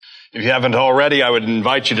If you haven't already, I would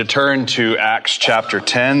invite you to turn to Acts chapter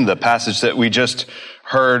 10, the passage that we just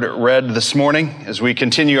heard read this morning, as we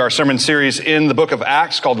continue our sermon series in the book of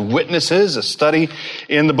Acts called Witnesses, a study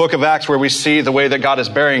in the book of Acts where we see the way that God is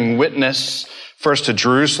bearing witness first to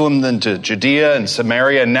Jerusalem, then to Judea and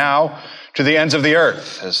Samaria, and now to the ends of the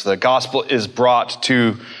earth as the gospel is brought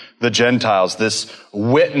to the Gentiles. This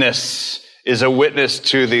witness is a witness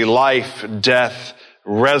to the life, death,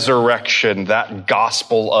 resurrection, that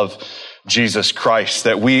gospel of Jesus Christ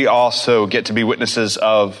that we also get to be witnesses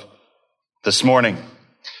of this morning.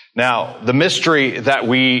 Now, the mystery that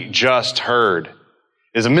we just heard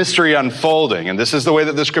is a mystery unfolding, and this is the way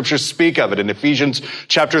that the scriptures speak of it. In Ephesians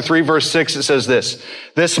chapter 3, verse 6, it says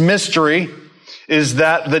this mystery is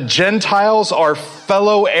that the Gentiles are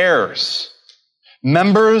fellow heirs,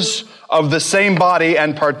 members of the same body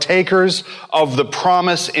and partakers of the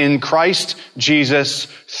promise in Christ Jesus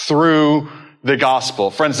through the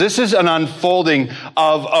gospel. Friends, this is an unfolding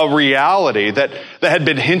of a reality that had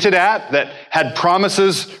been hinted at, that had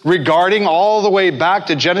promises regarding all the way back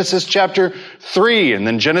to Genesis chapter 3 and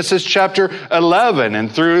then Genesis chapter 11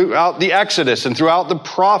 and throughout the Exodus and throughout the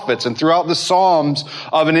prophets and throughout the Psalms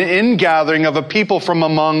of an ingathering of a people from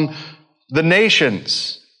among the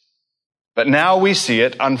nations. But now we see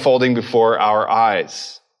it unfolding before our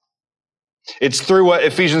eyes. It's through what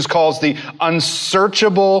Ephesians calls the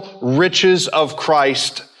unsearchable riches of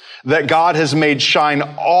Christ that God has made shine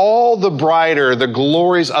all the brighter the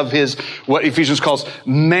glories of his, what Ephesians calls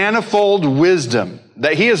manifold wisdom,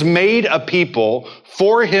 that he has made a people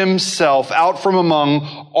for himself out from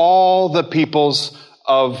among all the peoples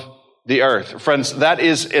of the earth. Friends, that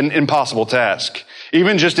is an impossible task.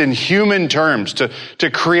 Even just in human terms, to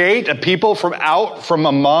create a people from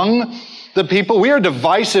among the people. We are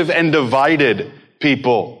divisive and divided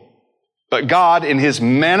people. But God, in his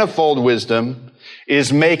manifold wisdom,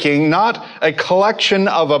 is making not a collection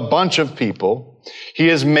of a bunch of people. He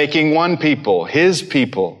is making one people, his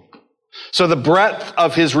people. So the breadth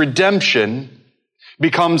of his redemption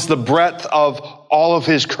becomes the breadth of all of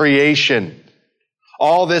his creation.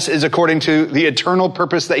 All this is according to the eternal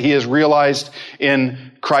purpose that he has realized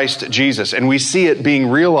in Christ Jesus. And we see it being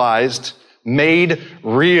realized, made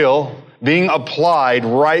real, being applied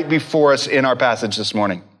right before us in our passage this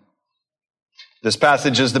morning. This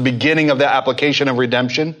passage is the beginning of the application of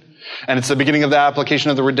redemption. And it's the beginning of the application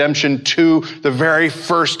of the redemption to the very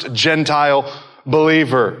first Gentile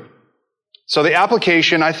believer. So the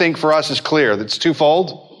application, I think, for us is clear. It's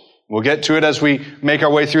twofold. We'll get to it as we make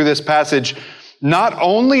our way through this passage. Not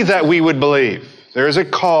only that we would believe, there is a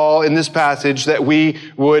call in this passage that we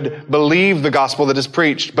would believe the gospel that is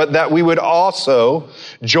preached, but that we would also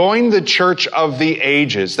join the church of the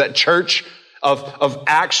ages, that church of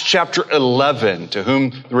Acts chapter 11, to whom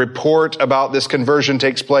the report about this conversion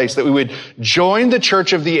takes place, that we would join the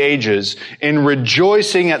church of the ages in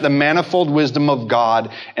rejoicing at the manifold wisdom of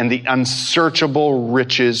God and the unsearchable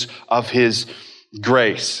riches of his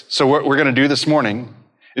grace. So what we're going to do this morning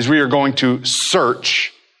is we are going to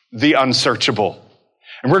search the unsearchable.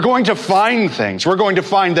 And we're going to find things. We're going to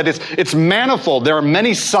find that it's manifold. There are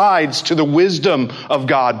many sides to the wisdom of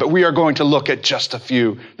God, but we are going to look at just a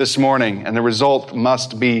few this morning. And the result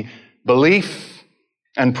must be belief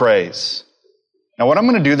and praise. Now, what I'm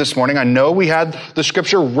going to do this morning, I know we had the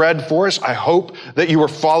scripture read for us. I hope that you were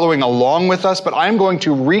following along with us, but I'm going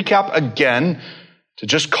to recap again to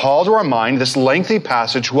just call to our mind this lengthy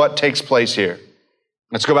passage, what takes place here.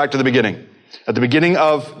 Let's go back to the beginning. At the beginning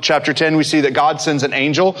of chapter 10, we see that God sends an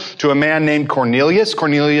angel to a man named Cornelius.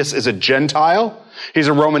 Cornelius is a Gentile. He's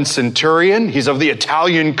a Roman centurion. He's of the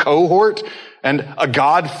Italian cohort and a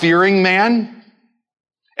God-fearing man.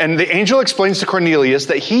 And the angel explains to Cornelius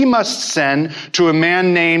that he must send to a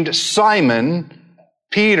man named Simon,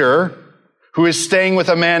 Peter, who is staying with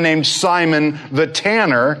a man named Simon the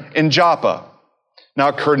tanner in Joppa.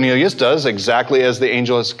 Now Cornelius does exactly as the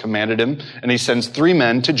angel has commanded him, and he sends 3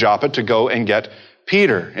 men to Joppa to go and get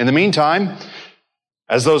Peter. In the meantime,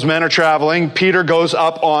 as those men are traveling, Peter goes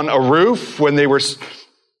up on a roof where they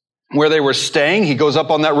were staying. He goes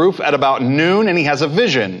up on that roof at about noon, and he has a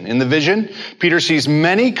vision. In the vision, Peter sees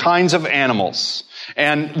many kinds of animals.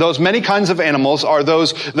 And those many kinds of animals are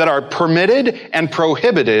those that are permitted and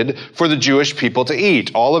prohibited for the Jewish people to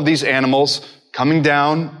eat. All of these animals coming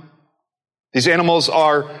down. These animals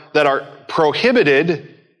that are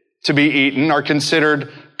prohibited to be eaten are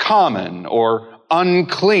considered common or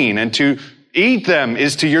unclean. And to eat them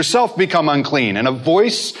is to yourself become unclean. And a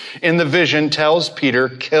voice in the vision tells Peter,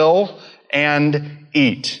 kill and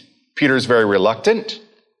eat. Peter is very reluctant,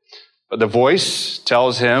 but the voice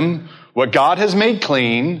tells him, what God has made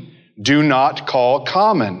clean, do not call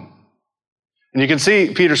common. And you can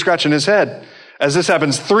see Peter scratching his head as this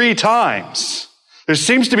happens 3 times. There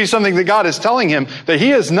seems to be something that God is telling him that he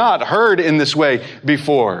has not heard in this way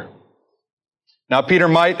before. Now, Peter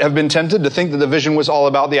might have been tempted to think that the vision was all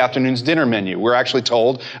about the afternoon's dinner menu. We're actually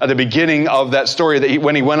told at the beginning of that story that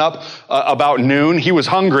when he went up about noon, he was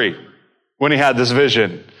hungry when he had this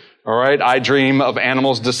vision. All right, I dream of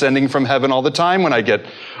animals descending from heaven all the time when I get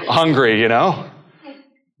hungry, you know.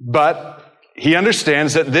 But he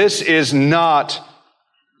understands that this is not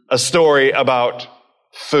a story about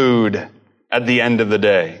food at the end of the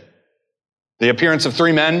day. The appearance of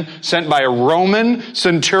 3 men sent by a Roman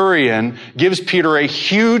centurion gives Peter a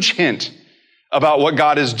huge hint about what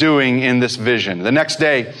God is doing in this vision. The next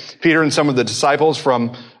day, Peter and some of the disciples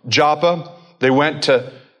from Joppa, they went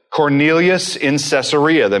to Cornelius in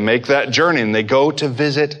Caesarea. They make that journey and they go to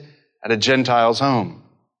visit at a Gentile's home.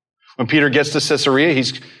 When Peter gets to Caesarea,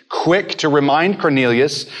 he's quick to remind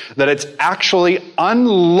Cornelius that it's actually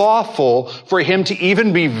unlawful for him to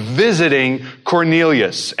even be visiting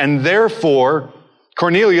Cornelius. And therefore,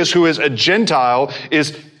 Cornelius, who is a Gentile,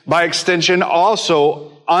 is by extension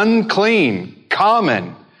also unclean,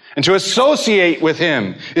 common. And to associate with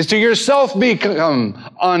him is to yourself become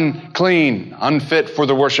unclean, unfit for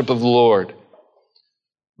the worship of the Lord.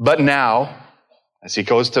 But now, as he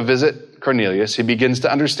goes to visit Cornelius, he begins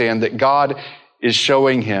to understand that God is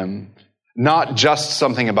showing him not just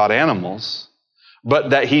something about animals, but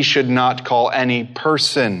that he should not call any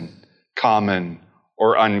person common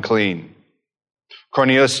or unclean.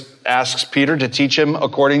 Cornelius asks Peter to teach him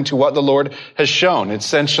according to what the Lord has shown.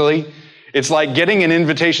 Essentially, it's like getting an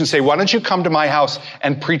invitation, say, why don't you come to my house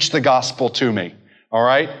and preach the gospel to me? All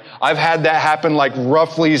right? I've had that happen like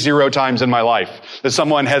roughly 0 times in my life. That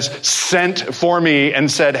someone has sent for me and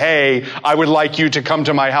said, hey, I would like you to come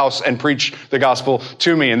to my house and preach the gospel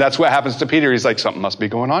to me. And that's what happens to Peter. He's like, something must be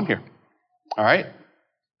going on here. All right?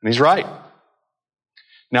 And he's right.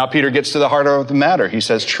 Now Peter gets to the heart of the matter. He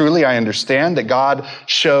says, truly I understand that God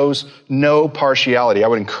shows no partiality. I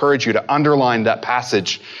would encourage you to underline that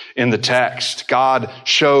passage in the text. God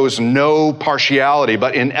shows no partiality,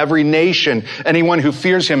 but in every nation, anyone who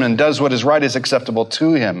fears him and does what is right is acceptable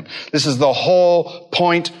to him. This is the whole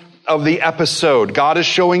point of the episode. God is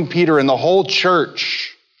showing Peter and the whole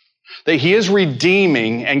church that he is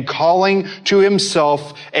redeeming and calling to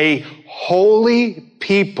himself a holy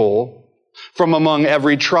people from among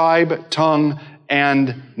every tribe, tongue,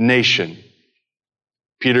 and nation.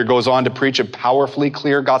 Peter goes on to preach a powerfully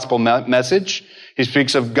clear gospel message. He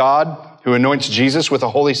speaks of God who anoints Jesus with the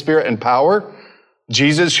Holy Spirit and power.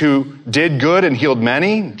 Jesus who did good and healed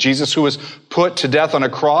many. Jesus who was put to death on a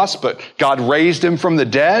cross, but God raised him from the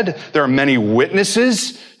dead. There are many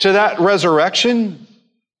witnesses to that resurrection.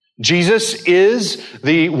 Jesus is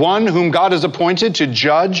the one whom God has appointed to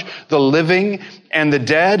judge the living and the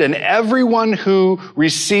dead, and everyone who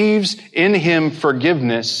receives in him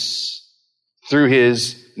forgiveness through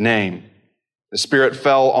his name. The Spirit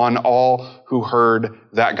fell on all who heard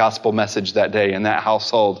that gospel message that day in that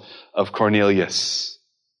household of Cornelius.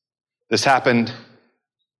 This happened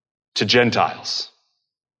to Gentiles.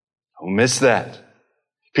 Don't miss that.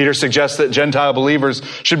 Peter suggests that Gentile believers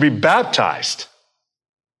should be baptized.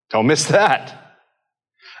 Don't miss that.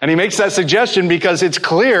 And he makes that suggestion because it's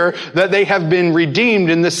clear that they have been redeemed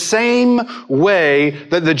in the same way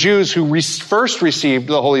that the Jews who first received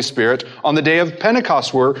the Holy Spirit on the day of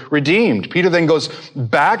Pentecost were redeemed. Peter then goes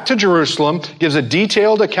back to Jerusalem, gives a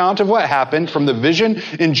detailed account of what happened from the vision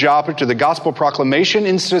in Joppa to the gospel proclamation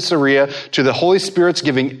in Caesarea to the Holy Spirit's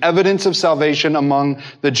giving evidence of salvation among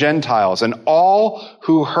the Gentiles. And all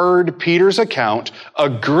who heard Peter's account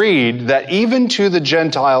agreed that even to the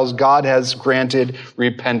Gentiles, God has granted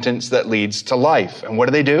repentance that leads to life. And what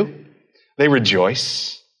do? They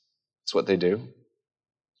rejoice. That's what they do.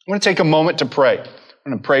 I want to take a moment to pray. I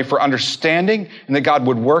want to pray for understanding and that God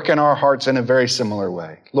would work in our hearts in a very similar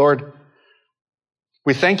way. Lord,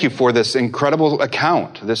 we thank you for this incredible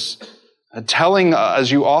account, this telling, as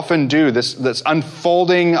you often do, this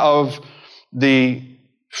unfolding of the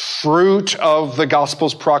fruit of the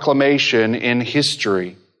gospel's proclamation in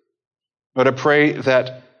history. But I pray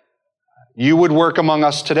that you would work among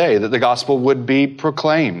us today, that the gospel would be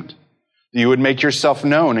proclaimed, that you would make yourself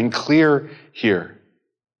known and clear here.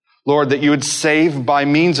 Lord, that you would save by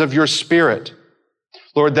means of your Spirit.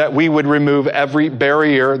 Lord, that we would remove every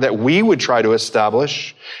barrier that we would try to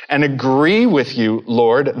establish and agree with you,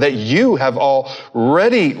 Lord, that you have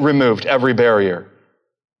already removed every barrier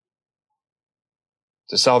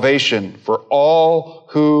to salvation for all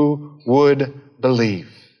who would believe.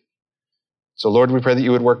 So, Lord, we pray that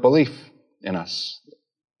you would work belief in us.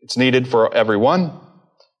 It's needed for everyone,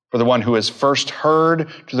 For the one who has first heard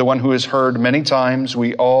to the one who has heard many times,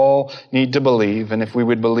 we all need to believe, and if we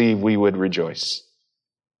would believe, we would rejoice.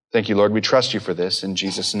 Thank you, Lord. We trust you for this in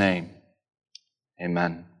Jesus' name.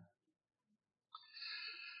 Amen.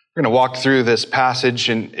 We're going to walk through this passage,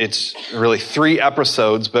 and it's really 3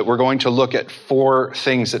 episodes, but we're going to look at 4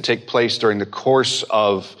 things that take place during the course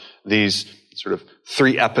of these sort of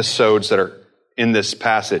 3 episodes that are in this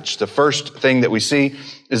passage. The first thing that we see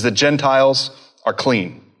is the Gentiles are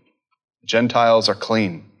clean. Gentiles are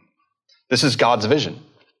clean. This is God's vision.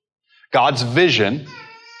 God's vision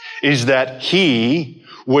is that He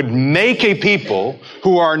would make a people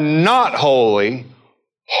who are not holy,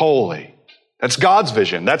 holy. That's God's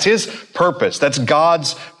vision. That's His purpose. That's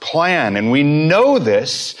God's plan. And we know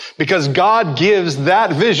this because God gives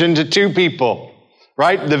that vision to 2 people,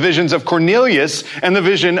 right? The visions of Cornelius and the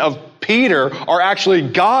vision of Peter are actually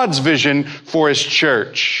God's vision for His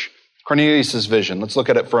church. Cornelius' vision. Let's look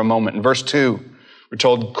at it for a moment. In verse 2, we're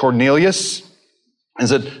told Cornelius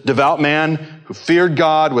is a devout man who feared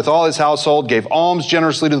God with all his household, gave alms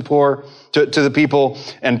generously to the poor, to the people,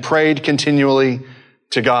 and prayed continually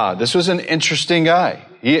to God. This was an interesting guy.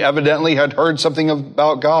 He evidently had heard something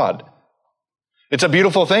about God. It's a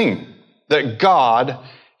beautiful thing that God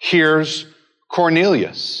hears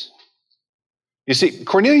Cornelius. You see,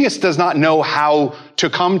 Cornelius does not know how to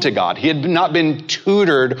come to God. He had not been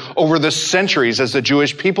tutored over the centuries as the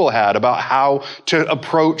Jewish people had about how to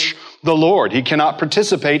approach the Lord. He cannot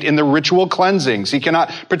participate in the ritual cleansings. He cannot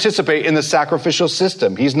participate in the sacrificial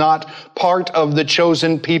system. He's not part of the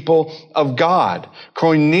chosen people of God.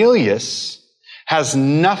 Cornelius has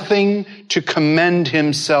nothing to commend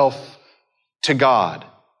himself to God.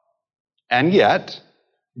 And yet,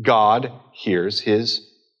 God hears his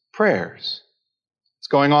prayers.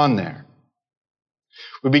 Going on there.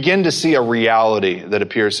 We begin to see a reality that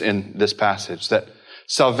appears in this passage, that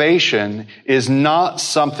salvation is not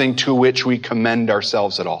something to which we commend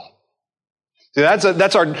ourselves at all. See,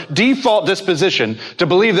 that's our default disposition, to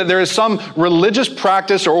believe that there is some religious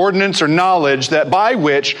practice or ordinance or knowledge that by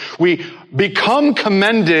which we become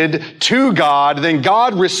commended to God, then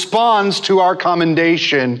God responds to our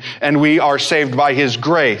commendation and we are saved by His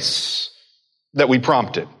grace that we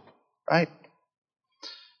prompted, right?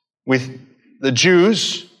 With the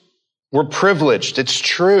Jews were privileged. It's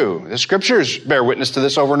true. The scriptures bear witness to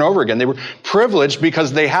this over and over again. They were privileged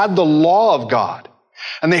because they had the law of God.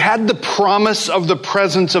 And they had the promise of the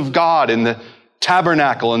presence of God in the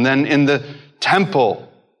tabernacle and then in the temple.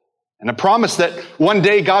 And a promise that one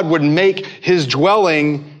day God would make His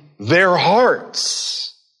dwelling their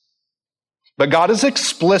hearts. But God is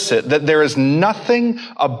explicit that there is nothing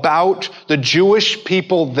about the Jewish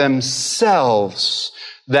people themselves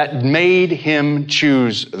that made Him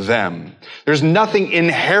choose them. There's nothing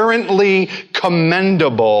inherently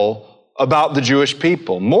commendable about the Jewish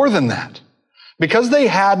people. More than that, because they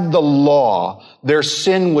had the law, their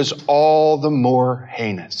sin was all the more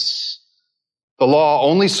heinous. The law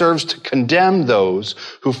only serves to condemn those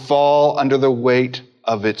who fall under the weight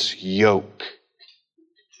of its yoke.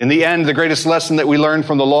 In the end, the greatest lesson that we learn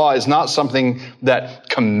from the law is not something that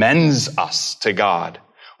commends us to God.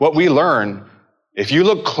 What we learn, if you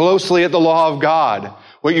look closely at the law of God,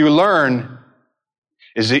 what you learn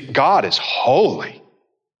is that God is holy.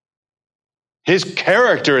 His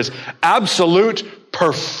character is absolute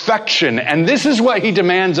perfection, and this is what He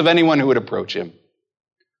demands of anyone who would approach Him.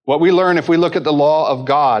 What we learn if we look at the law of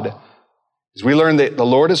God is we learn that the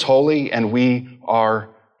Lord is holy and we are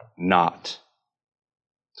not.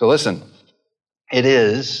 So listen, it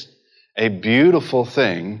is a beautiful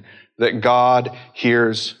thing that God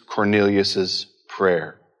hears Cornelius's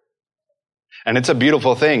prayer. And it's a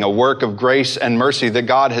beautiful thing, a work of grace and mercy that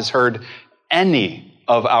God has heard any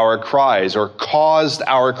of our cries or caused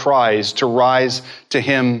our cries to rise to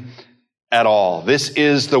Him at all. This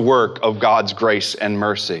is the work of God's grace and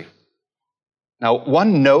mercy. Now,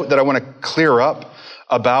 one note that I want to clear up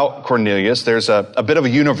about Cornelius, there's a bit of a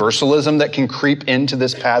universalism that can creep into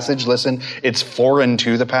this passage. Listen, it's foreign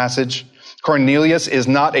to the passage. Cornelius is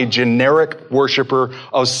not a generic worshiper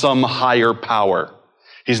of some higher power.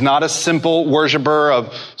 He's not a simple worshiper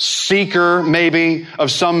of seeker, maybe,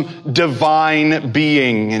 of some divine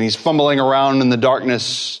being, and he's fumbling around in the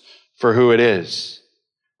darkness for who it is.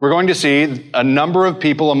 We're going to see a number of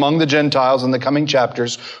people among the Gentiles in the coming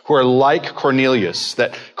chapters who are like Cornelius,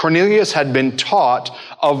 that Cornelius had been taught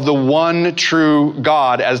of the one true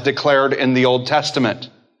God as declared in the Old Testament.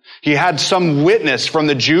 He had some witness from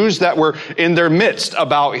the Jews that were in their midst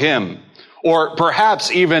about him. Or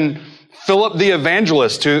perhaps even Philip the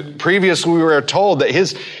evangelist, who previously we were told that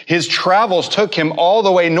his travels took him all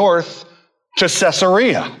the way north to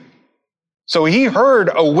Caesarea. So he heard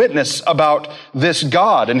a witness about this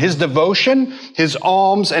God, and his devotion, his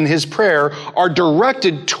alms, and his prayer are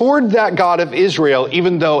directed toward that God of Israel,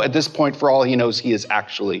 even though at this point, for all he knows, he is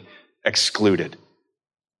actually excluded.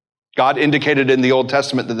 God indicated in the Old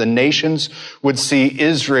Testament that the nations would see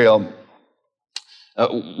Israel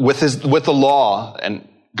with the law and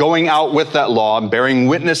going out with that law and bearing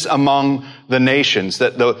witness among the nations,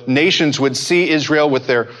 that the nations would see Israel with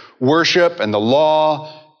their worship and the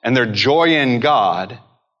law and their joy in God,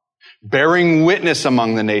 bearing witness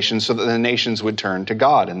among the nations so that the nations would turn to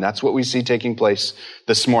God. And that's what we see taking place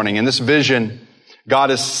this morning. In this vision, God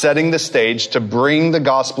is setting the stage to bring the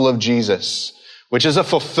gospel of Jesus, which is a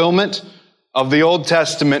fulfillment of the Old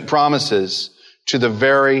Testament promises, to the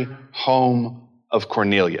very home of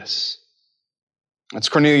Cornelius. That's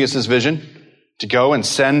Cornelius' vision, to go and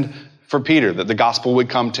send for Peter, that the gospel would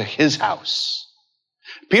come to his house.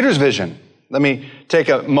 Peter's vision, let me take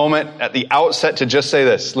a moment at the outset to just say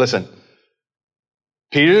this. Listen,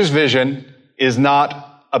 Peter's vision is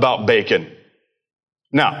not about bacon.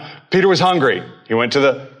 Now, Peter was hungry. He went to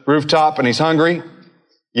the rooftop and he's hungry.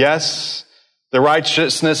 Yes. The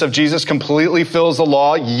righteousness of Jesus completely fills the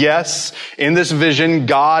law. Yes. In this vision,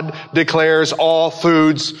 God declares all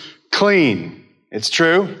foods clean. It's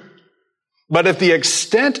true. But if the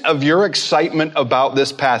extent of your excitement about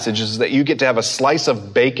this passage is that you get to have a slice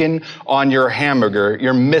of bacon on your hamburger,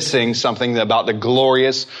 you're missing something about the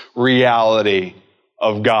glorious reality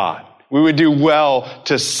of God. We would do well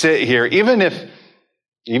to sit here, even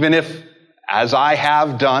if, as I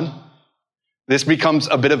have done, this becomes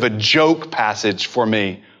a bit of a joke passage for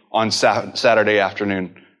me on Saturday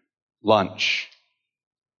afternoon lunch.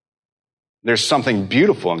 There's something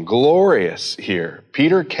beautiful and glorious here.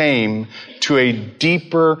 Peter came to a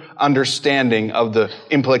deeper understanding of the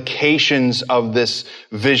implications of this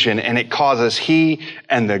vision, and it causes he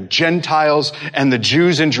and the Gentiles and the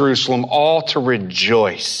Jews in Jerusalem all to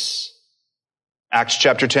rejoice. Acts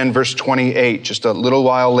chapter 10, verse 28, just a little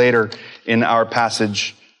while later in our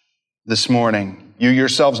passage this morning. You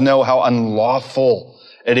yourselves know how unlawful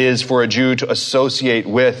it is for a Jew to associate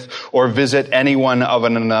with or visit anyone of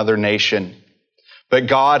another nation. But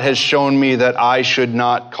God has shown me that I should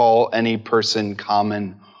not call any person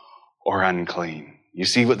common or unclean. You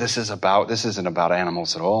see what this is about? This isn't about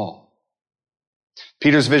animals at all.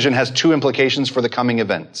 Peter's vision has two implications for the coming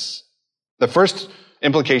events. The first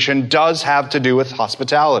implication does have to do with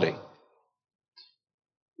hospitality.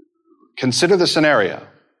 Consider the scenario.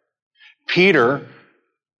 Peter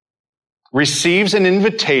receives an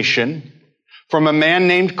invitation from a man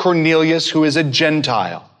named Cornelius who is a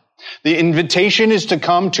Gentile. The invitation is to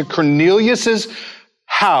come to Cornelius's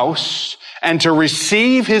house and to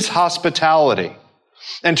receive his hospitality.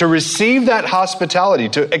 And to receive that hospitality,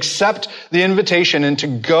 to accept the invitation and to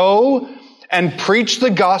go and preach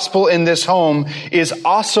the gospel in this home is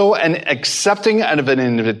also an accepting of an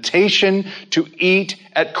invitation to eat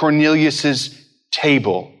at Cornelius's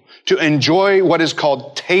table, to enjoy what is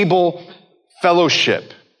called table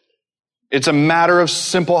fellowship. It's a matter of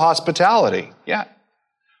simple hospitality. Yeah.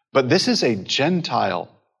 But this is a Gentile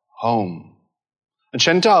home. A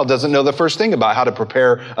Gentile doesn't know the first thing about how to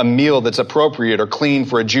prepare a meal that's appropriate or clean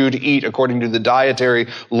for a Jew to eat according to the dietary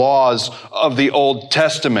laws of the Old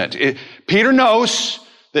Testament. Peter knows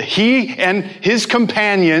that he and his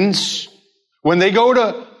companions, when they go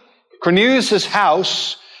to Cornelius'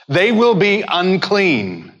 house, they will be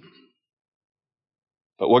unclean.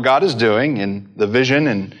 But what God is doing in the vision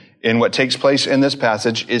and in what takes place in this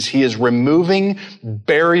passage is he is removing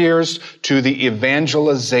barriers to the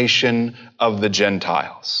evangelization of the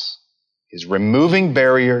Gentiles. He's removing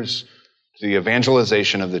barriers to the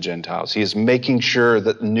evangelization of the Gentiles. He is making sure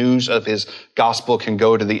that the news of his gospel can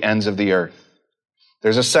go to the ends of the earth.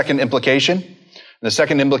 There's a second implication. The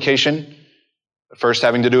second implication, the first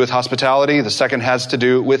having to do with hospitality, the second has to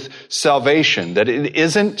do with salvation. That it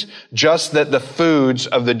isn't just that the foods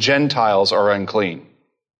of the Gentiles are unclean.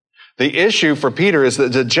 The issue for Peter is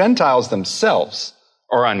that the Gentiles themselves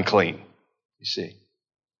are unclean, you see.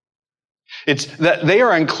 It's that they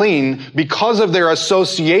are unclean because of their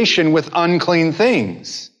association with unclean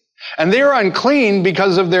things. And they are unclean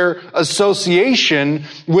because of their association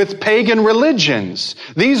with pagan religions.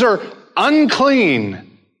 These are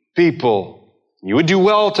unclean people. You would do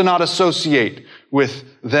well to not associate with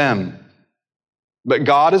them. But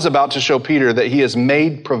God is about to show Peter that he has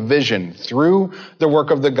made provision through the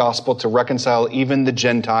work of the gospel to reconcile even the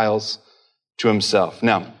Gentiles to himself.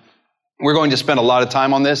 Now, we're going to spend a lot of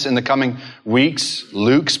time on this in the coming weeks.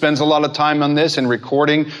 Luke spends a lot of time on this and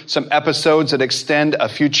recording some episodes that extend a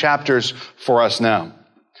few chapters for us now.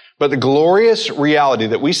 But the glorious reality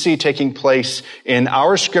that we see taking place in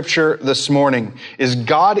our scripture this morning is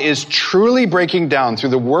God is truly breaking down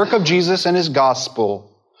through the work of Jesus and his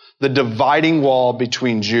gospel the dividing wall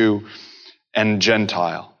between Jew and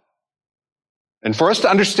Gentile. And for us to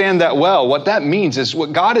understand that well, what that means is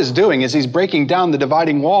what God is doing is he's breaking down the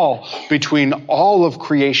dividing wall between all of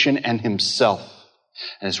creation and himself.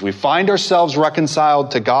 And as we find ourselves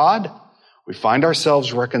reconciled to God, we find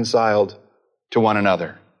ourselves reconciled to one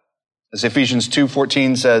another. As Ephesians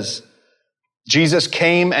 2:14 says, Jesus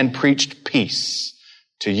came and preached peace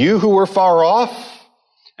to you who were far off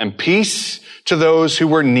and peace to those who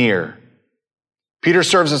were near. Peter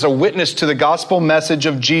serves as a witness to the gospel message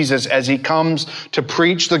of Jesus as he comes to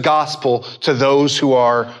preach the gospel to those who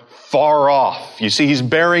are far off. You see, he's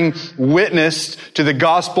bearing witness to the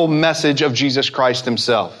gospel message of Jesus Christ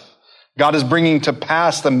himself. God is bringing to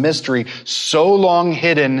pass the mystery so long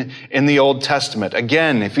hidden in the Old Testament.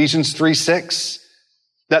 Again, Ephesians 3:6,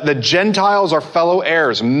 that the Gentiles are fellow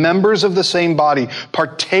heirs, members of the same body,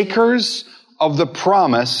 partakers of the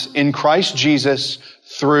promise in Christ Jesus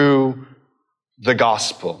through the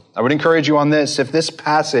gospel. I would encourage you on this. If this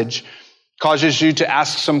passage causes you to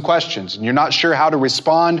ask some questions and you're not sure how to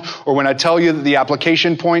respond, or when I tell you that the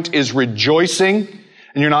application point is rejoicing,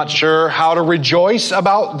 and you're not sure how to rejoice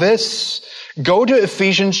about this, go to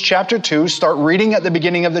Ephesians chapter 2, start reading at the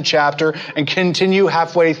beginning of the chapter, and continue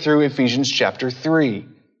halfway through Ephesians chapter 3,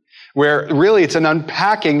 where really it's an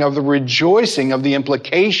unpacking of the rejoicing of the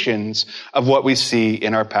implications of what we see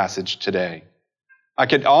in our passage today. I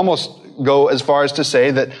could almost go as far as to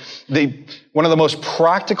say that one of the most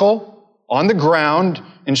practical, on the ground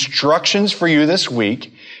instructions for you this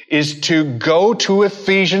week is to go to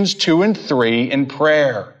Ephesians 2 and 3 in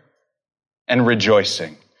prayer and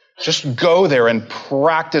rejoicing. Just go there and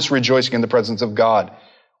practice rejoicing in the presence of God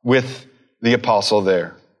with the apostle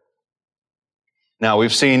there. Now,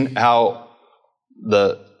 we've seen how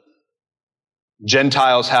the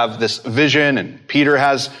Gentiles have this vision and Peter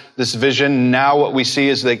has this vision. Now what we see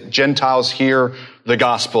is that Gentiles hear the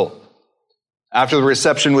gospel. After the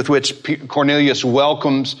reception with which Cornelius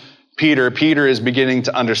welcomes Peter is beginning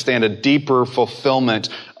to understand a deeper fulfillment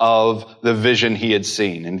of the vision he had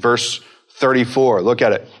seen. In verse 34, look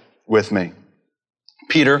at it with me.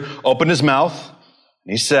 Peter opened his mouth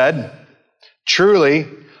and he said, "Truly,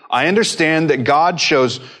 I understand that God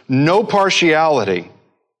shows no partiality,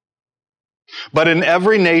 but in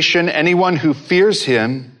every nation, anyone who fears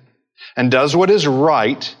him and does what is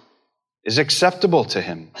right is acceptable to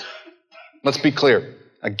him." Let's be clear.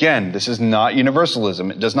 Again, this is not universalism.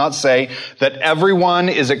 It does not say that everyone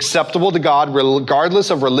is acceptable to God regardless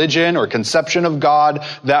of religion or conception of God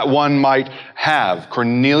that one might have.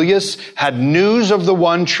 Cornelius had news of the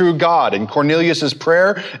one true God, and Cornelius'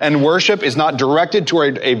 prayer and worship is not directed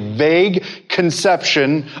toward a vague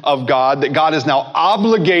conception of God that God is now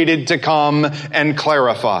obligated to come and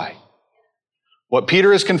clarify. What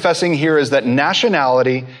Peter is confessing here is that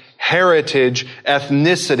nationality, heritage,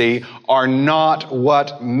 ethnicity are not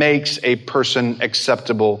what makes a person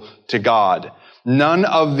acceptable to God. None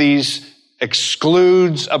of these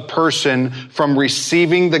excludes a person from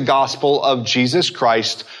receiving the gospel of Jesus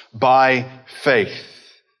Christ by faith.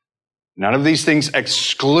 None of these things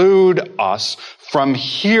exclude us from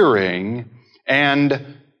hearing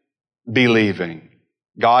and believing.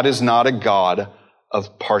 God is not a God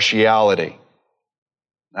of partiality.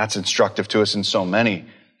 That's instructive to us in so many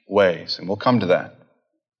ways, and we'll come to that.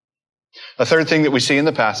 A third thing that we see in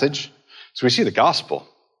the passage is we see the gospel.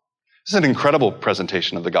 This is an incredible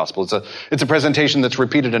presentation of the gospel. It's a presentation that's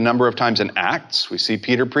repeated a number of times in Acts. We see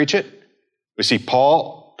Peter preach it. We see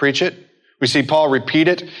Paul preach it. We see Paul repeat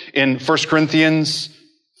it in 1 Corinthians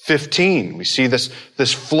 15. We see this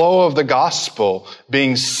flow of the gospel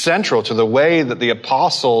being central to the way that the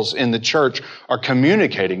apostles in the church are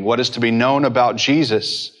communicating what is to be known about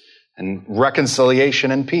Jesus and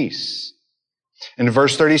reconciliation and peace. In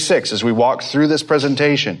verse 36, as we walk through this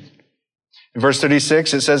presentation, in verse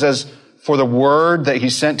 36, it says, "As for the word that he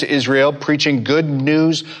sent to Israel, preaching good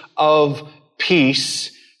news of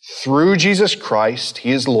peace through Jesus Christ,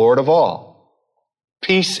 he is Lord of all."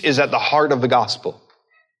 Peace is at the heart of the gospel.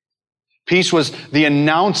 Peace was the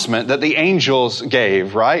announcement that the angels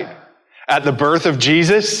gave, right? At the birth of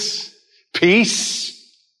Jesus, peace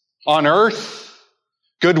on earth,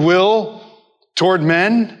 goodwill toward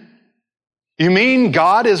men. You mean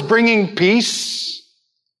God is bringing peace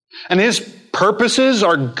and his purposes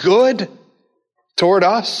are good toward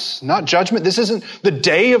us, not judgment? This isn't the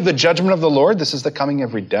day of the judgment of the Lord. This is the coming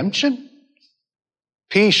of redemption.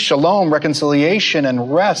 Peace, shalom, reconciliation,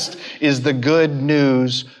 and rest is the good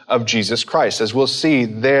news of Jesus Christ. As we'll see,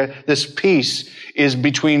 this peace is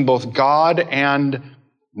between both God and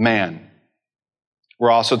man.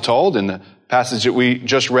 We're also told in the passage that we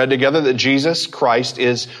just read together that Jesus Christ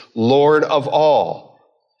is Lord of all.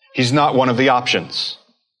 He's not one of the options.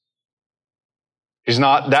 He's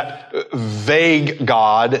not that vague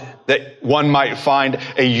God that one might find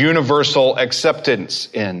a universal acceptance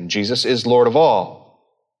in. Jesus is Lord of all.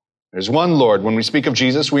 There's one Lord. When we speak of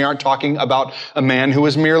Jesus, we aren't talking about a man who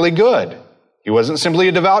was merely good. He wasn't simply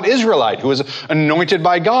a devout Israelite who was anointed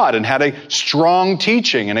by God and had a strong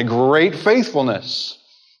teaching and a great faithfulness.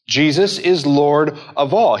 Jesus is Lord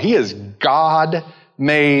of all. He is God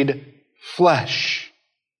made flesh.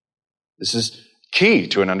 This is key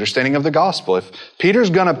to an understanding of the gospel. If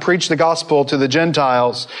Peter's going to preach the gospel to the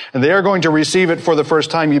Gentiles and they are going to receive it for the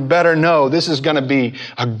first time, you better know this is going to be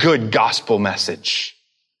a good gospel message.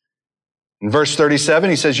 In verse 37,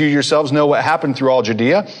 he says, you yourselves know what happened through all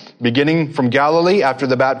Judea, beginning from Galilee after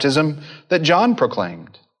the baptism that John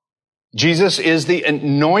proclaimed. Jesus is the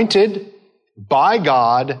anointed by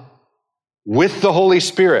God with the Holy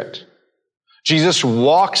Spirit. Jesus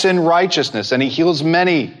walks in righteousness and he heals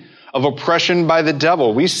many of oppression by the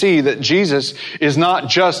devil. We see that Jesus is not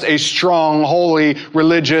just a strong, holy,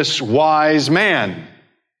 religious, wise man.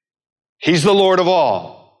 He's the Lord of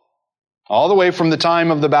all. All the way from the time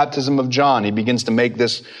of the baptism of John, he begins to make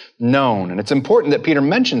this known. And it's important that Peter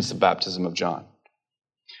mentions the baptism of John.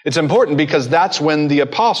 It's important because that's when the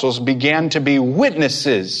apostles began to be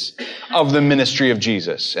witnesses of the ministry of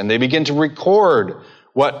Jesus. And they begin to record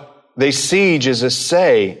what they see Jesus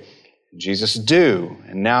say, Jesus do.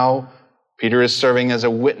 And now Peter is serving as a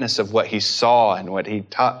witness of what he saw and what he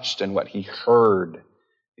touched and what he heard.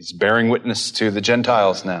 He's bearing witness to the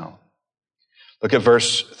Gentiles now. Look at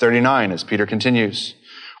verse 39 as Peter continues.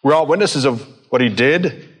 We're all witnesses of what he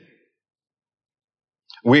did.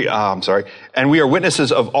 And we are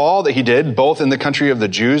witnesses of all that he did, both in the country of the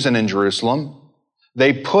Jews and in Jerusalem.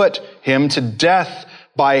 They put him to death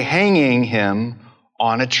by hanging him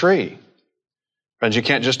on a tree. Friends, you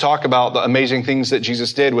can't just talk about the amazing things that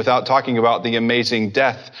Jesus did without talking about the amazing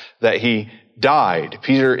death that he died.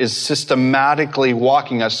 Peter is systematically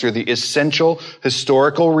walking us through the essential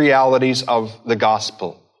historical realities of the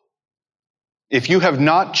gospel. If you have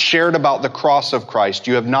not shared about the cross of Christ,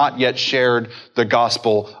 you have not yet shared the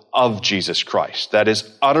gospel of Jesus Christ. That is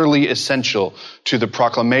utterly essential to the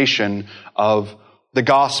proclamation of the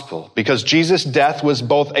gospel, because Jesus' death was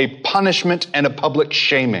both a punishment and a public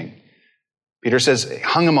shaming. Peter says, he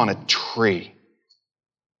hung him on a tree.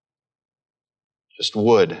 Just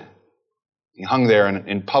wood. He hung there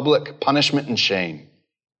in public punishment and shame.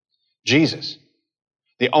 Jesus,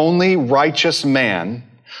 the only righteous man,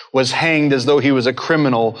 was hanged as though he was a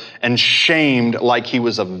criminal and shamed like he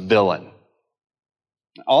was a villain.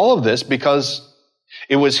 All of this because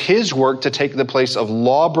it was his work to take the place of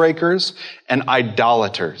lawbreakers and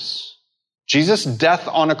idolaters. Jesus' death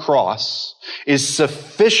on a cross is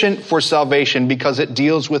sufficient for salvation because it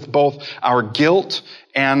deals with both our guilt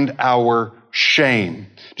and our shame.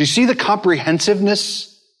 Do you see the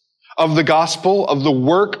comprehensiveness of the gospel, of the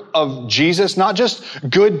work of Jesus? Not just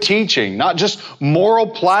good teaching, not just moral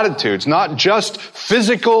platitudes, not just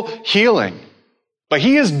physical healing, but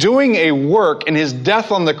he is doing a work in his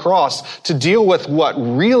death on the cross to deal with what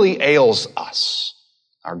really ails us,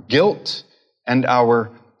 our guilt and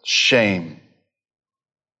our shame.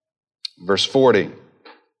 Verse 40.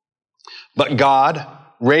 But God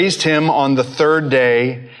raised him on the third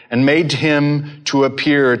day and made him to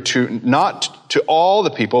appear to not to all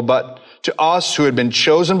the people, but to us who had been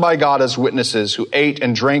chosen by God as witnesses, who ate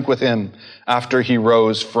and drank with him after he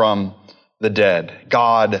rose from the dead.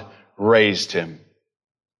 God raised him.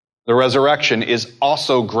 The resurrection is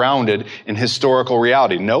also grounded in historical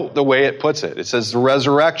reality. Note the way it puts it. It says the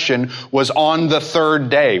resurrection was on the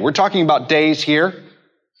third day. We're talking about days here.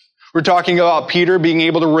 We're talking about Peter being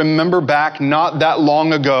able to remember back not that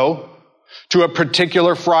long ago to a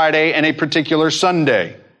particular Friday and a particular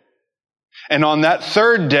Sunday. And on that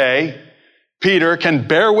third day, Peter can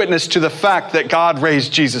bear witness to the fact that God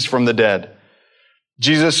raised Jesus from the dead.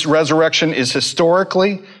 Jesus' resurrection is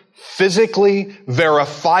historically, physically,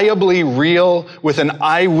 verifiably real with an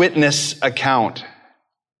eyewitness account.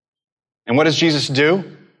 And what does Jesus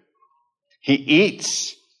do? He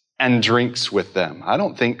eats and drinks with them. I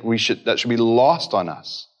don't think that should be lost on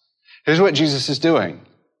us. Here's what Jesus is doing.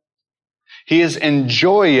 He is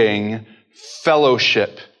enjoying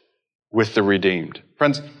fellowship with the redeemed.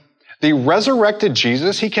 Friends, the resurrected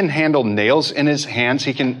Jesus, he can handle nails in his hands.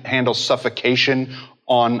 He can handle suffocation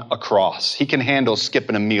on a cross. He can handle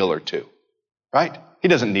skipping a meal or two, right? He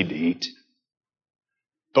doesn't need to eat.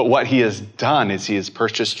 But what he has done is he has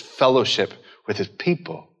purchased fellowship with his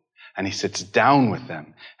people, and he sits down with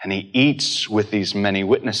them, and he eats with these many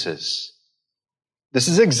witnesses. This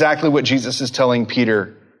is exactly what Jesus is telling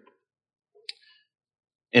Peter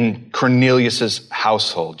in Cornelius'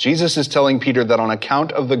 household. Jesus is telling Peter that on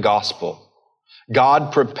account of the gospel,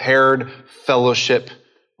 God prepared fellowship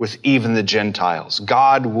with even the Gentiles.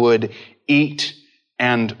 God would eat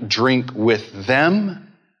and drink with them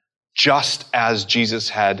just as Jesus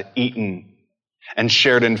had eaten and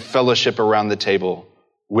shared in fellowship around the table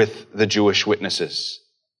with the Jewish witnesses.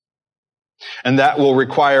 And that will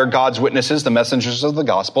require God's witnesses, the messengers of the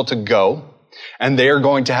gospel, to go, and they are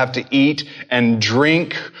going to have to eat and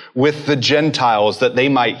drink with the Gentiles that they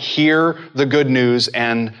might hear the good news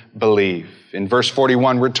and believe. In verse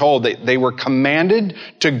 41, we're told that they were commanded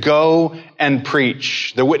to go and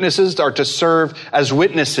preach. The witnesses are to serve as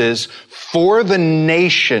witnesses for the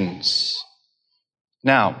nations.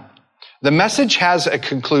 Now, the message has a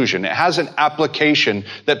conclusion. It has an application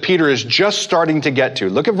that Peter is just starting to get to.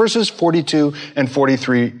 Look at verses 42 and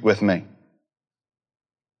 43 with me.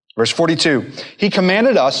 Verse 42, he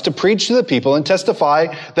commanded us to preach to the people and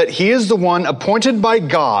testify that he is the one appointed by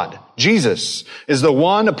God. Jesus is the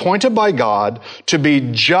one appointed by God to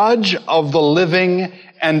be judge of the living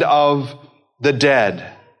and of the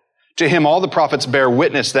dead. To him, all the prophets bear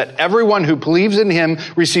witness that everyone who believes in him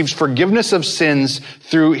receives forgiveness of sins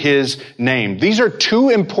through his name. These are two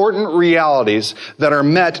important realities that are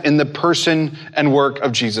met in the person and work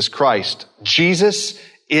of Jesus Christ. Jesus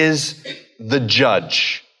is the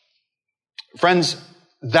judge. Friends,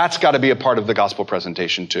 that's got to be a part of the gospel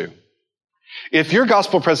presentation too. If your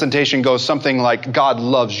gospel presentation goes something like, God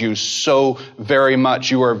loves you so very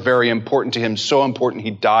much, you are very important to him, so important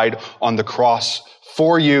he died on the cross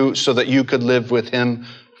for you so that you could live with him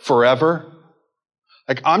forever.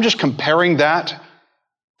 Like, I'm just comparing that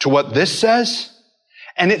to what this says,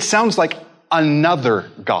 and it sounds like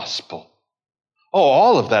another gospel. Oh,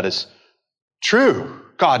 all of that is true.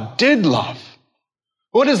 God did love.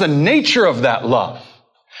 What is the nature of that love?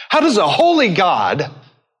 How does a holy God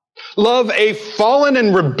love a fallen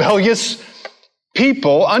and rebellious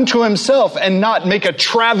people unto himself and not make a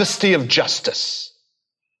travesty of justice?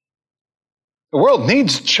 The world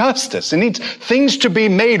needs justice. It needs things to be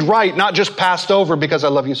made right, not just passed over because I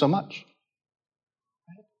love you so much.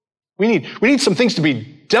 We need some things to be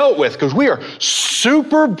dealt with because we are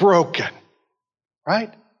super broken,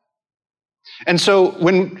 right? And so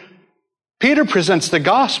when Peter presents the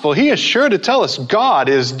gospel, he is sure to tell us God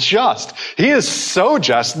is just. He is so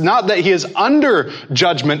just, not that he is under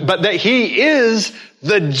judgment, but that he is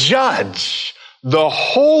the judge. The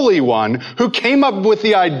Holy One who came up with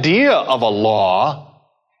the idea of a law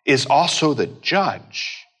is also the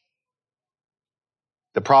judge.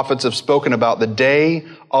 The prophets have spoken about the day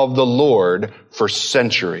of the Lord for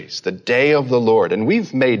centuries. The day of the Lord. And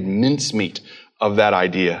we've made mincemeat of that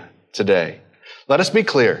idea today. Let us be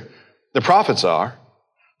clear. The prophets are.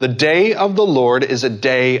 The day of the Lord is a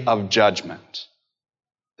day of judgment.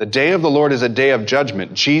 The day of the Lord is a day of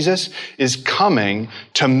judgment. Jesus is coming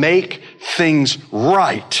to make things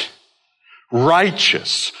right,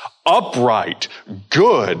 righteous, upright,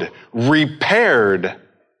 good, repaired.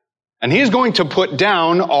 And he is going to put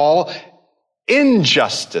down all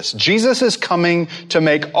injustice. Jesus is coming to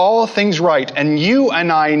make all things right. And you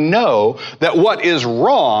and I know that what is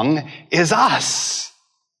wrong is us.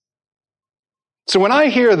 So when I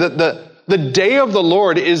hear that the day of the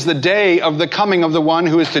Lord is the day of the coming of the one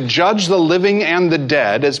who is to judge the living and the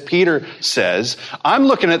dead, as Peter says, I'm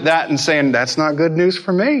looking at that and saying, that's not good news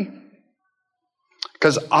for me.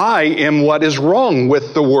 Because I am what is wrong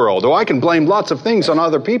with the world. Oh, I can blame lots of things on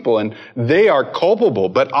other people and they are culpable,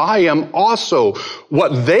 but I am also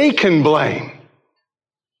what they can blame.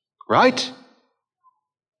 Right?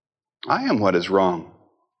 I am what is wrong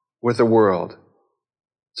with the world.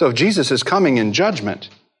 So if Jesus is coming in judgment,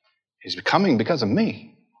 he's coming because of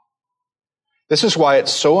me. This is why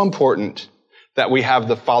it's so important that we have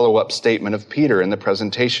the follow-up statement of Peter in the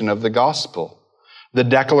presentation of the gospel. The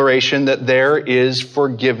declaration that there is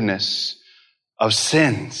forgiveness of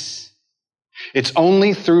sins. It's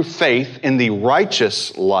only through faith in the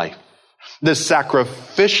righteous life, the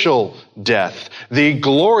sacrificial death, the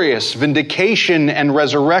glorious vindication and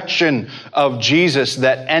resurrection of Jesus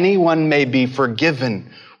that anyone may be forgiven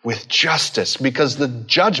with justice, because the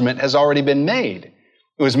judgment has already been made.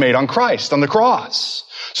 It was made on Christ, on the cross.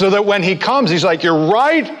 So that when he comes, he's like, you're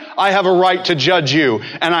right, I have a right to judge you.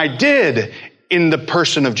 And I did in the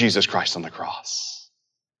person of Jesus Christ on the cross.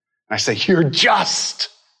 I say, you're just,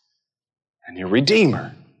 and you're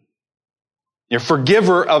Redeemer. You're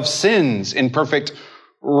forgiver of sins in perfect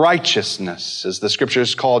righteousness. As the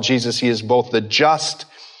scriptures call Jesus, he is both the just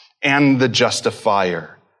and the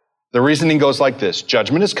justifier. The reasoning goes like this.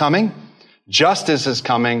 Judgment is coming. Justice is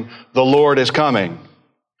coming. The Lord is coming.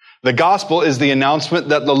 The gospel is the announcement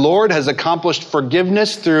that the Lord has accomplished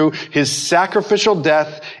forgiveness through his sacrificial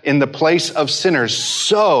death in the place of sinners.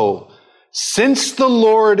 So, since the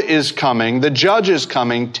Lord is coming, the judge is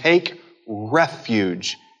coming, take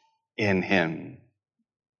refuge in him.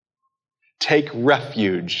 Take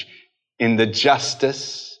refuge in the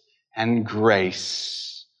justice and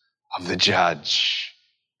grace of the judge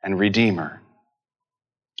and Redeemer.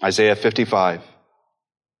 Isaiah 55.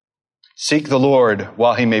 Seek the Lord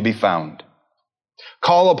while he may be found.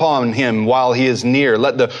 Call upon him while he is near.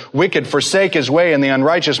 Let the wicked forsake his way and the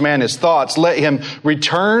unrighteous man his thoughts. Let him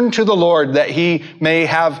return to the Lord that he may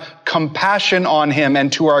have compassion on him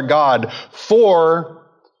and to our God. For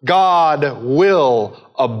God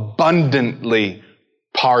will abundantly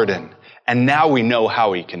pardon. And now we know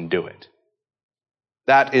how he can do it.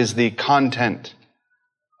 That is the content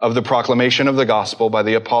of the proclamation of the gospel by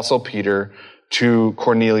the Apostle Peter to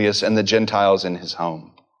Cornelius and the Gentiles in his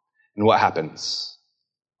home. And what happens?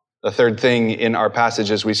 The third thing in our passage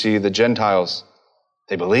is we see the Gentiles,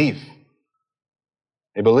 they believe.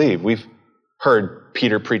 They believe. We've heard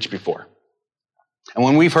Peter preach before. And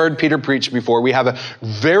when we've heard Peter preach before, we have a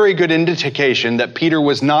very good indication that Peter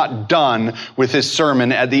was not done with his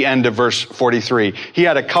sermon at the end of verse 43. He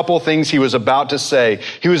had a couple things he was about to say.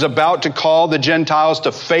 He was about to call the Gentiles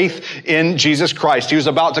to faith in Jesus Christ. He was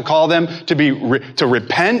about to call them to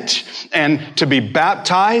repent and to be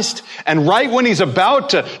baptized. And right when he's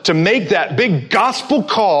about to make that big gospel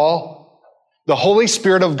call, the Holy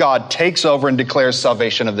Spirit of God takes over and declares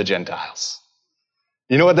salvation of the Gentiles.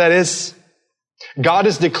 You know what that is? God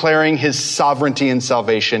is declaring his sovereignty and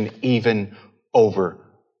salvation even over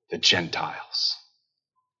the Gentiles.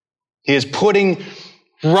 He is putting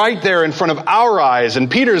right there in front of our eyes and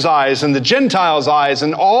Peter's eyes and the Gentiles' eyes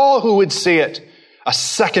and all who would see it, a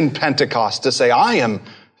second Pentecost to say, I am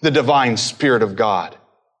the divine Spirit of God.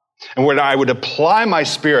 And when I would apply my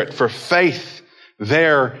Spirit for faith,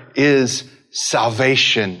 there is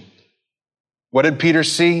salvation. What did Peter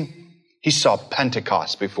see? He saw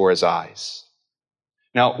Pentecost before his eyes.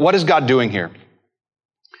 Now, what is God doing here?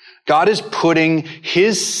 God is putting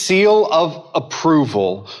his seal of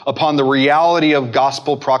approval upon the reality of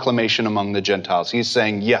gospel proclamation among the Gentiles. He's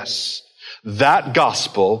saying, yes, that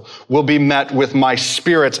gospel will be met with my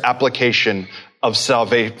Spirit's application of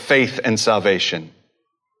faith and salvation.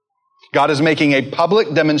 God is making a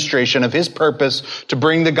public demonstration of his purpose to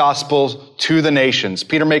bring the gospel to the nations.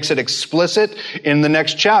 Peter makes it explicit in the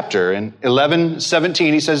next chapter. In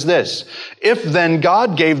 11:17, he says this, if then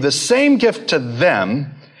God gave the same gift to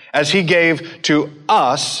them as he gave to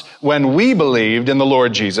us when we believed in the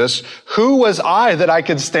Lord Jesus, who was I that I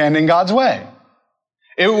could stand in God's way?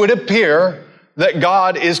 It would appear that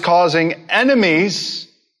God is causing enemies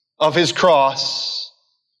of his cross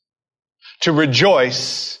to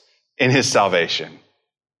rejoice in his salvation.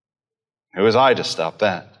 Who was I to stop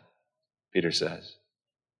that? Peter says.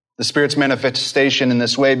 The Spirit's manifestation in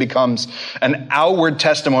this way becomes an outward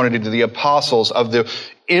testimony to the apostles of the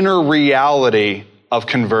inner reality of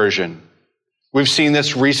conversion. We've seen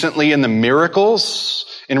this recently in the miracles,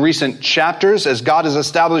 in recent chapters, as God is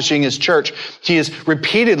establishing his church. He is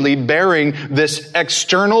repeatedly bearing this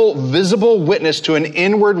external, visible witness to an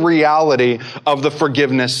inward reality of the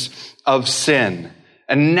forgiveness of sin.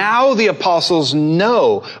 And now the apostles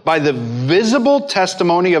know by the visible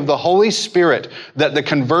testimony of the Holy Spirit that the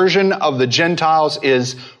conversion of the Gentiles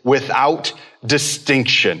is without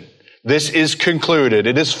distinction. This is concluded.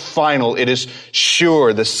 It is final. It is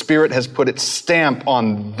sure. The Spirit has put its stamp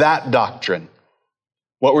on that doctrine.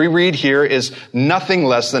 What we read here is nothing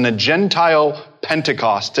less than a Gentile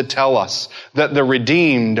Pentecost to tell us that the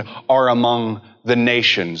redeemed are among the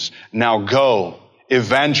nations. Now go.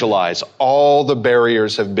 Evangelize. All the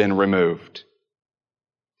barriers have been removed.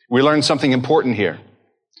 We learn something important here.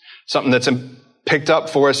 Something that's picked up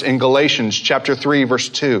for us in Galatians chapter 3, verse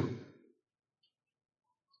 2.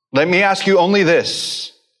 Let me ask you only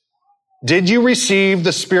this. Did you receive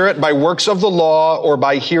the Spirit by works of the law or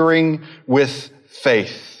by hearing with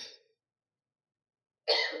faith?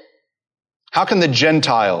 How can the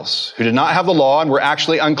Gentiles who did not have the law and were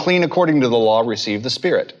actually unclean according to the law receive the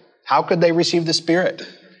Spirit? How could they receive the Spirit if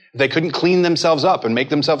they couldn't clean themselves up and make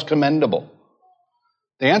themselves commendable?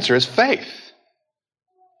 The answer is faith.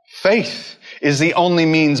 Faith is the only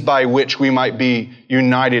means by which we might be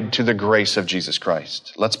united to the grace of Jesus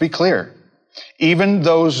Christ. Let's be clear. Even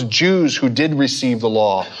those Jews who did receive the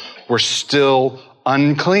law were still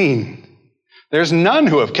unclean. There's none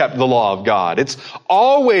who have kept the law of God. It's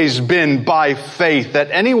always been by faith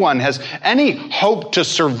that anyone has any hope to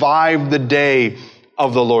survive the day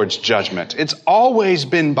of the Lord's judgment. It's always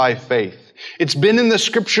been by faith. It's been in the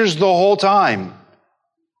scriptures the whole time.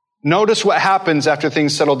 Notice what happens after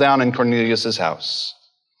things settle down in Cornelius' house.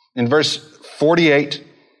 In verse 48,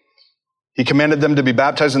 he commanded them to be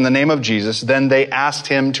baptized in the name of Jesus. Then they asked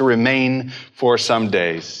him to remain for some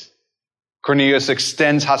days. Cornelius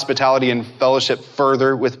extends hospitality and fellowship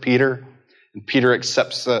further with Peter, and Peter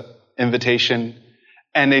accepts the invitation,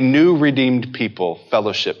 and a new redeemed people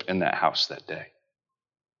fellowship in that house that day.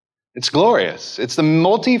 It's glorious. It's the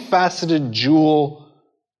multifaceted jewel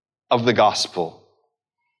of the gospel.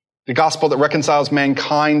 The gospel that reconciles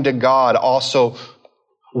mankind to God also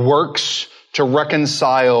works to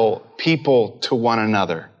reconcile people to one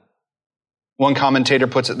another. One commentator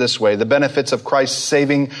puts it this way: the benefits of Christ's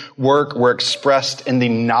saving work were expressed in the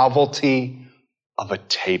novelty of a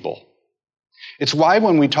table. It's why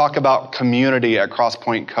when we talk about community at Cross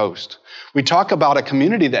Point Coast, we talk about a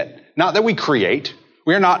community that, not that we create.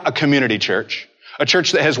 We are not a community church, a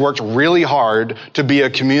church that has worked really hard to be a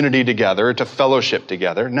community together, to fellowship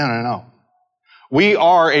together. No. We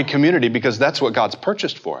are a community because that's what God's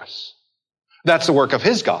purchased for us. That's the work of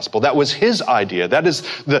His gospel. That was His idea. That is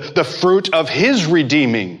the fruit of His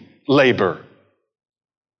redeeming labor.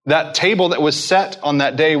 That table that was set on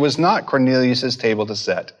that day was not Cornelius' table to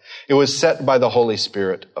set. It was set by the Holy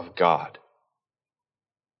Spirit of God.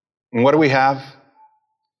 And what do we have?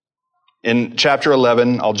 In chapter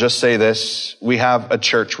 11, I'll just say this: we have a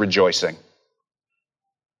church rejoicing.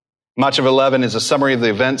 Much of 11 is a summary of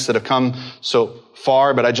the events that have come so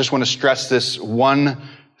far, but I just want to stress this one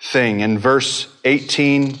thing. In verse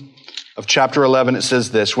 18 of chapter 11, it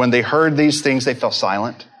says this: when they heard these things, they fell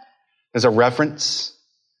silent. There's a reference.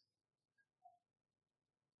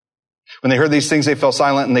 When they heard these things, they fell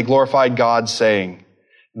silent, and they glorified God, saying,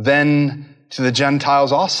 then to the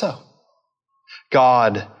Gentiles also,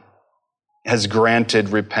 God has granted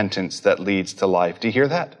repentance that leads to life. Do you hear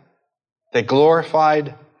that? They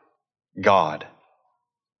glorified God.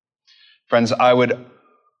 Friends, I would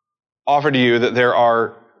offer to you that there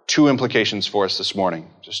are two implications for us this morning.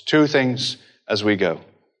 Just two things as we go.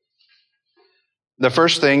 The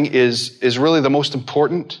first thing is really the most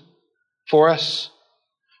important for us.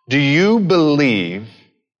 Do you believe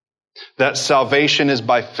that salvation is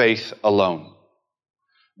by faith alone?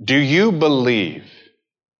 Do you believe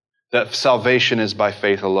that salvation is by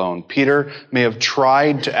faith alone? Peter may have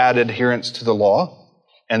tried to add adherence to the law,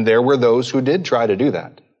 and there were those who did try to do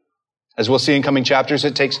that. As we'll see in coming chapters,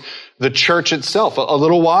 it takes the church itself a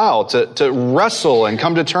little while to wrestle and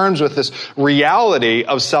come to terms with this reality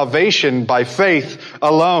of salvation by faith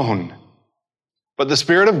alone. But the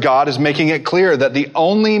Spirit of God is making it clear that the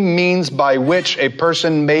only means by which a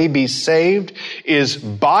person may be saved is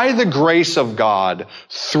by the grace of God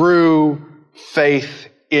through faith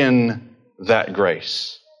in that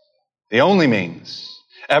grace. The only means.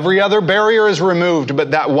 Every other barrier is removed,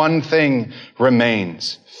 but that one thing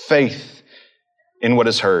remains: faith in what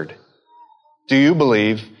is heard. Do you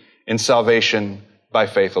believe in salvation by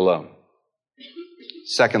faith alone?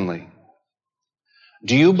 Secondly,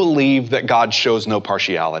 do you believe that God shows no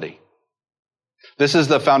partiality? This is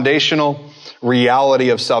the foundational reality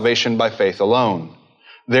of salvation by faith alone.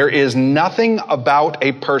 There is nothing about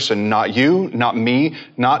a person, not you, not me,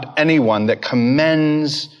 not anyone, that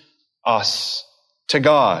commends us to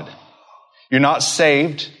God. You're not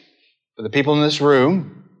saved, for the people in this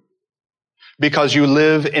room, because you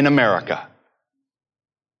live in America.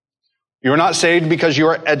 You're not saved because you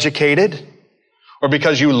are educated, or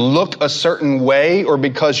because you look a certain way, or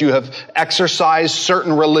because you have exercised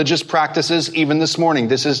certain religious practices even this morning.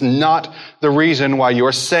 This is not the reason why you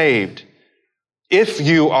are saved. If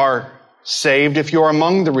you are saved, if you are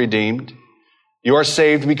among the redeemed, you are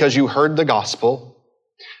saved because you heard the gospel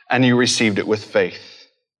and you received it with faith.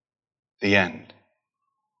 The end.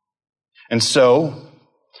 And so,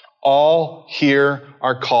 all here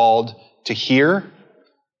are called to hear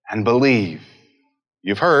and believe.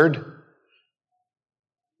 You've heard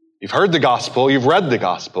the gospel, you've read the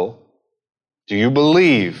gospel. Do you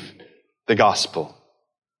believe the gospel?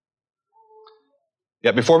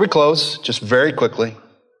 Yet before we close, just very quickly,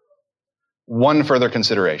 one further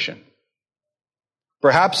consideration.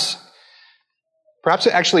 Perhaps it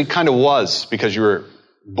actually kind of was because you were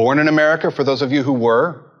born in America, for those of you who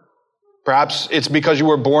were. Perhaps it's because you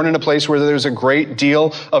were born in a place where there's a great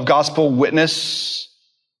deal of gospel witness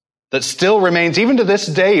that still remains, even to this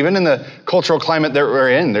day, even in the cultural climate that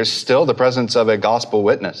we're in, there's still the presence of a gospel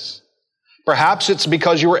witness. Perhaps it's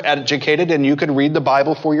because you were educated and you could read the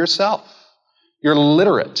Bible for yourself. You're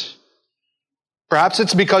literate. Perhaps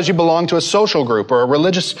it's because you belong to a social group or a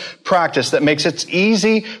religious practice that makes it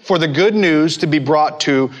easy for the good news to be brought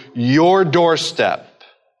to your doorstep.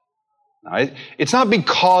 Now, it's not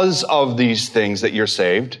because of these things that you're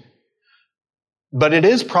saved, but it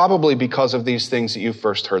is probably because of these things that you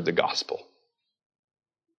first heard the gospel.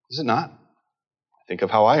 Is it not? Think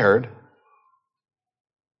of how I heard.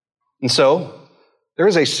 And so, there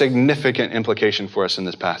is a significant implication for us in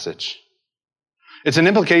this passage. It's an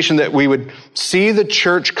implication that we would see the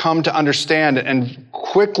church come to understand and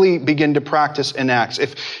quickly begin to practice in Acts.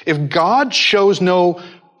 If God shows no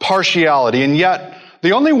partiality, and yet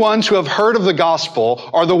the only ones who have heard of the gospel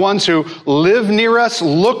are the ones who live near us,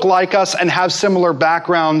 look like us, and have similar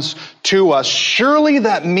backgrounds to us, surely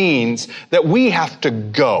that means that we have to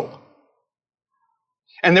go.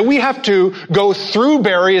 And that we have to go through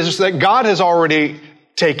barriers that God has already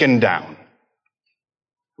taken down.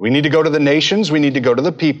 We need to go to the nations. We need to go to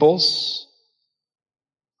the peoples.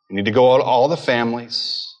 We need to go to all the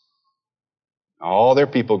families, all their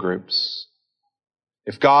people groups.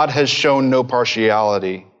 If God has shown no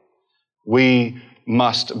partiality, we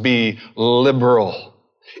must be liberal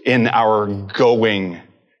in our going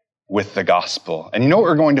with the gospel. And you know what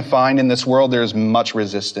we're going to find in this world? There's much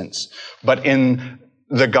resistance. But in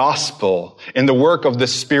the gospel, in the work of the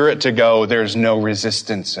Spirit to go, there's no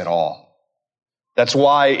resistance at all. That's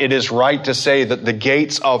why it is right to say that the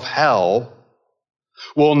gates of hell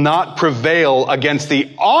will not prevail against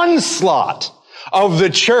the onslaught of the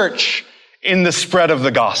church in the spread of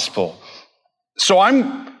the gospel. So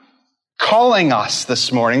I'm calling us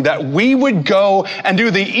this morning that we would go and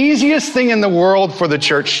do the easiest thing in the world for the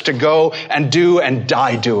church to go and do and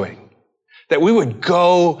die doing. That we would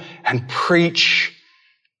go and preach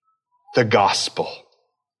the gospel.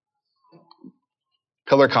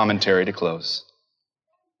 Color commentary to close.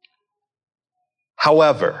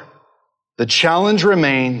 However, the challenge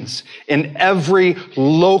remains in every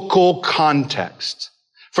local context.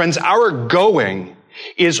 Friends, our going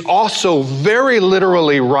is also very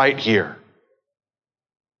literally right here.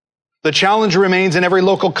 The challenge remains in every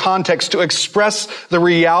local context to express the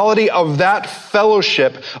reality of that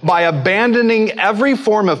fellowship by abandoning every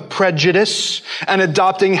form of prejudice and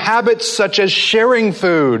adopting habits such as sharing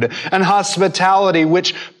food and hospitality,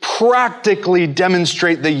 which practically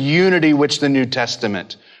demonstrate the unity which the New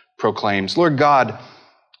Testament proclaims. Lord God,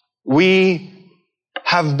 we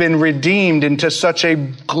have been redeemed into such a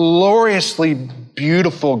gloriously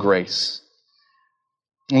beautiful grace.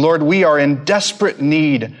 Lord, we are in desperate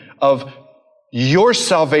need of your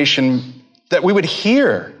salvation, that we would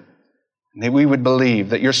hear, that we would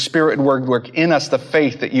believe, that your Spirit would work in us the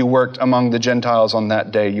faith that you worked among the Gentiles on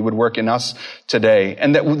that day. You would work in us today.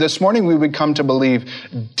 And that this morning we would come to believe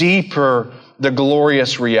deeper the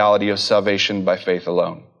glorious reality of salvation by faith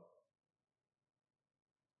alone.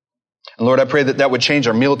 And Lord, I pray that that would change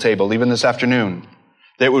our meal table even this afternoon.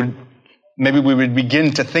 That maybe we would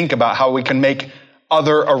begin to think about how we can make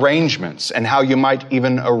other arrangements and how you might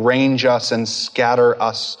even arrange us and scatter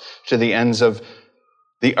us to the ends of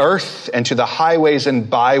the earth and to the highways and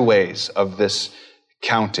byways of this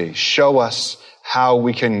county. Show us how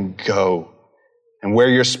we can go and where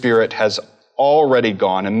your Spirit has already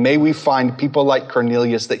gone. And may we find people like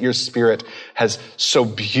Cornelius that your Spirit has so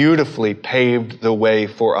beautifully paved the way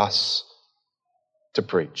for us to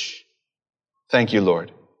preach. Thank you,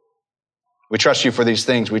 Lord. We trust you for these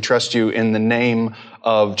things. We trust you in the name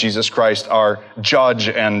of Jesus Christ, our Judge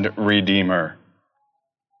and Redeemer.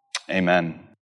 Amen.